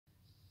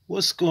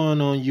What's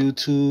going on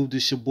YouTube?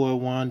 This your boy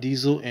Juan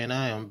Diesel and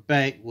I am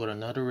back with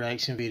another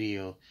reaction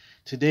video.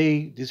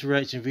 Today this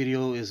reaction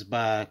video is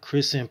by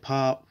Chris and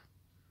Pop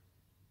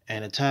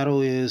and the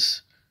title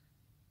is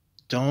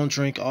Don't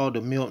Drink All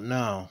the Milk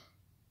Now,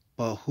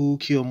 but who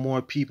killed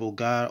more people,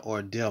 God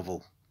or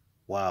devil?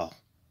 Wow.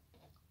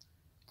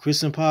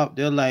 Chris and Pop,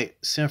 they're like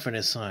Sanford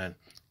and Son,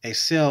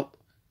 except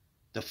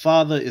the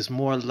father is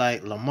more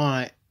like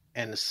Lamont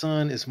and the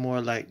son is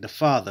more like the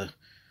father.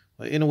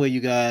 But anyway,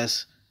 you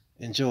guys,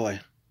 enjoy.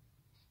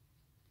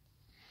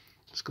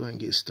 Let's go ahead and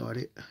get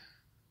started.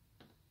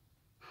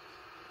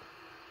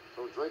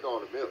 Don't drink all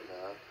the milk,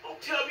 man.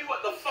 Don't tell me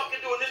what the fuck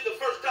you're doing. This is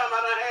the first time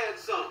I done had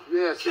some. You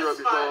had syrup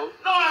before?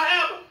 No, I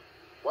haven't.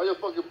 Why your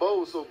fucking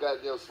bowl so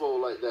goddamn swole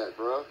like that,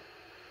 bro?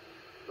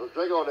 Don't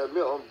drink all that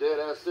milk. I'm dead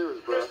ass serious,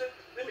 bro. Kristen,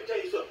 let me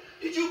tell you something.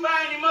 Did you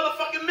buy any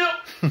motherfucking milk?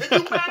 Did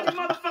you buy any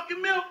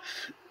motherfucking milk?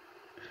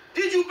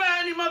 Did you buy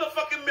any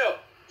motherfucking milk?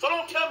 So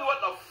don't tell me what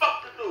the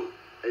fuck to do.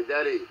 Hey,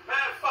 Daddy.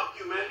 Man, fuck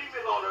you, man. Leave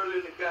me alone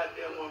early in the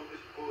goddamn one with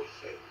this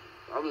bullshit.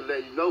 I'm just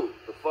letting you know.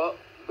 The fuck?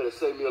 You better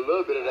save me a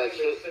little bit of that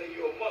shit.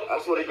 I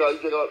swear to God,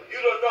 you drink all... You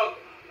done drunk,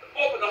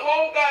 open the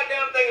whole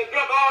goddamn thing and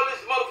drunk all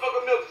this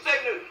motherfucking milk,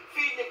 saving it,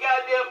 feeding the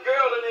goddamn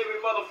girl and every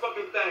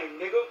motherfucking thing,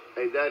 nigga.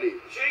 Hey, Daddy.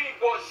 She ain't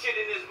bought shit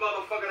in this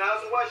motherfucking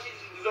house, so why she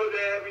deserve to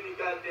have any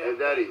goddamn... Hey,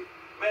 Daddy.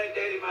 Man,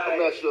 Daddy, man.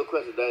 I'm gonna ask you a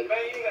question, Daddy. Man,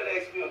 you ain't gotta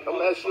ask me a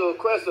I'm gonna ask you a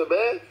question,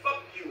 man.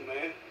 Fuck you,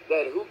 man.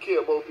 Daddy, who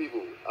killed more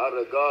people? Out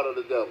of God or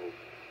the devil?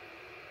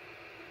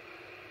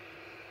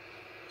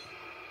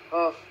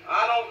 Huh?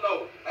 I don't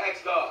know.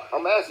 Ask God.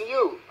 I'm asking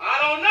you. I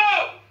don't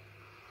know.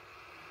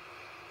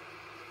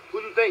 Who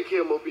do you think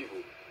killed more people?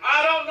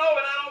 I don't know,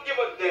 and I don't give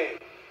a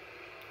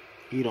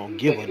damn. You don't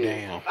give a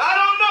damn. I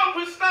don't know.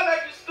 Quit stop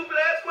asking stupid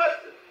ass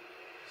questions.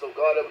 So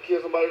God ever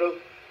killed somebody though?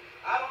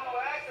 I don't know.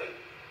 Ask him.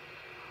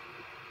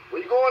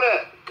 Where you going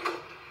at?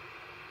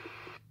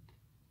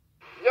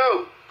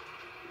 Yo.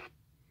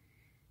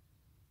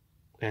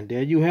 And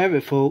there you have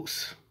it,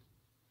 folks.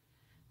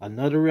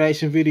 Another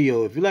reaction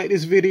video. If you like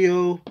this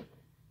video,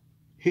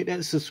 hit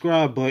that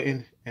subscribe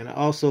button and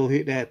also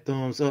hit that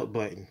thumbs up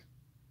button.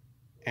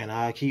 And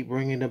I'll keep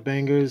bringing the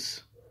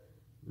bangers.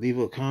 Leave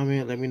a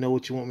comment. Let me know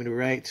what you want me to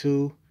react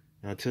to.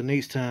 And until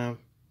next time,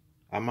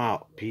 I'm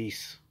out.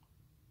 Peace.